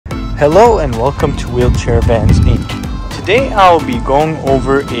Hello and welcome to Wheelchair Vans Inc. Today I'll be going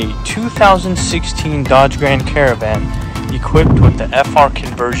over a 2016 Dodge Grand Caravan equipped with the FR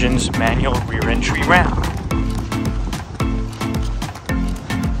Conversions manual rear entry ramp.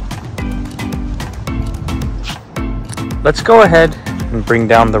 Let's go ahead and bring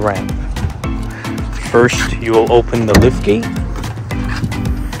down the ramp. First you will open the lift gate,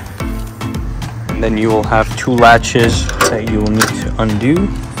 and then you will have two latches that you will need to undo.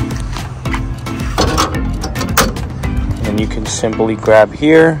 And you can simply grab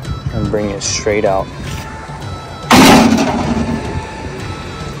here and bring it straight out.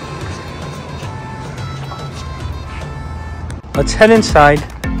 Let's head inside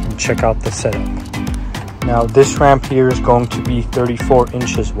and check out the setup. Now this ramp here is going to be 34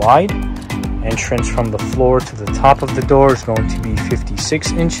 inches wide. Entrance from the floor to the top of the door is going to be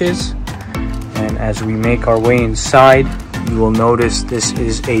 56 inches. And as we make our way inside, you will notice this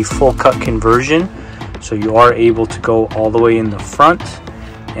is a full cut conversion. So you are able to go all the way in the front,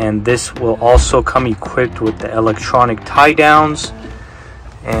 and this will also come equipped with the electronic tie downs.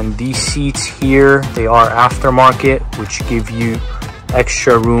 And these seats here, they are aftermarket, which give you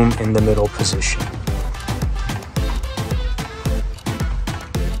extra room in the middle position.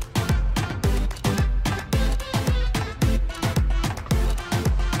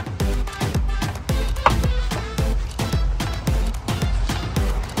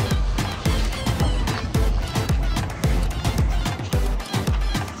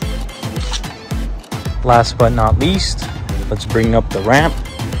 Last but not least, let's bring up the ramp.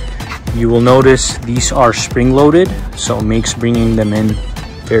 You will notice these are spring loaded, so it makes bringing them in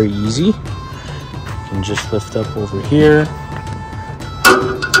very easy. You can just lift up over here,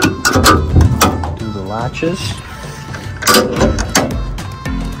 do the latches,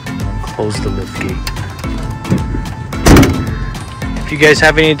 and close the lift gate. If you guys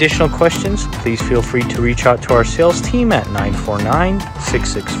have any additional questions, please feel free to reach out to our sales team at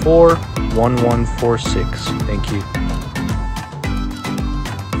 949-664-1146. Thank you.